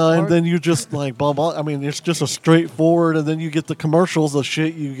 and Or- then you just like blah blah. I mean, it's just a straightforward, and then you get the commercials of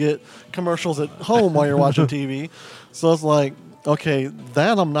shit. You get commercials at home while you're watching TV, so it's like Okay,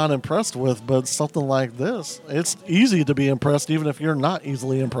 that I'm not impressed with, but something like this, it's easy to be impressed even if you're not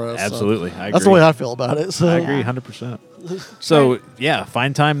easily impressed. So Absolutely. I agree. that's the way I feel about it. So I agree 100%. So, yeah,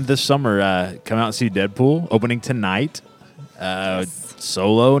 find time this summer. Come out and see Deadpool opening tonight.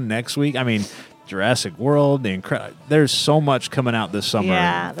 Solo next week. I mean, Jurassic World, there's so much coming out this summer.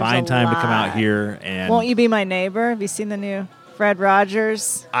 Yeah, there's find a time to come out lot. here. And Won't You Be My Neighbor? Have you seen the new Fred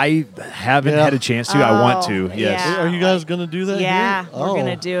Rogers? I haven't Yeah. had a chance to. I want to. Oh, Yes. yeah. are you guys going to do that? Yeah, here? we're Oh.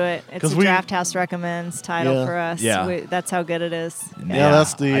 gonna do it. It's 'Cause a we- Draft House Recommends title Yeah. for us. Yeah. That's how good it is. Yeah,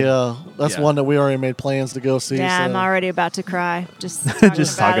 that's the that's yeah. one that we already made plans to go see. Yeah, so I'm already about to cry. Just talking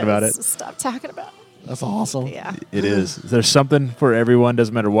Just talking about it. Stop talking about it. That's awesome. Yeah. It is. There's something for everyone.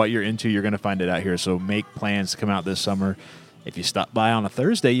 Doesn't matter what you're into, you're going to find it out here. So make plans to come out this summer. If you stop by on a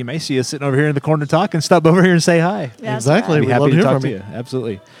Thursday, you may see us sitting over here in the corner talking. Stop over here and say hi. That's Exactly. I'd be We'd happy love to to hear talk from to you. you.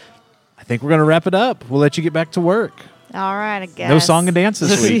 Absolutely. I think we're going to wrap it up. We'll let you get back to work. All right, I guess. No song and dance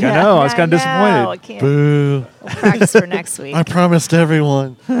this week. I Yeah, know. I was kind of know. I disappointed. can't. Boo. We'll practice for next week. I promised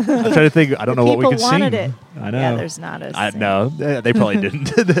everyone. I'm trying to think. I don't know what we People could wanted sing. it. I know. Yeah, there's not a. I sing. know. They probably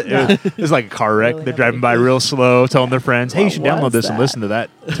didn't. It was like a car wreck. Really They're driving nobody by real slow, telling their friends, hey, you What should download was this and that? listen to that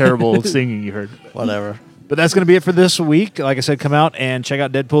terrible singing you heard. Whatever. But that's going to be it for this week. Like I said, come out and check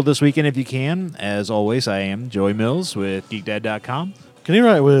out Deadpool this weekend if you can. As always, I am Joey Mills with GeekDad.com. Kenny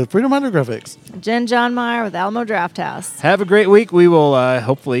Wright with Freedom Under Graphics. Jen John Meyer with Alamo Draft House. Have a great week. We will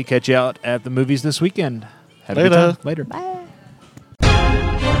hopefully catch you out at the movies this weekend. Have a good Later. time. Later. Bye.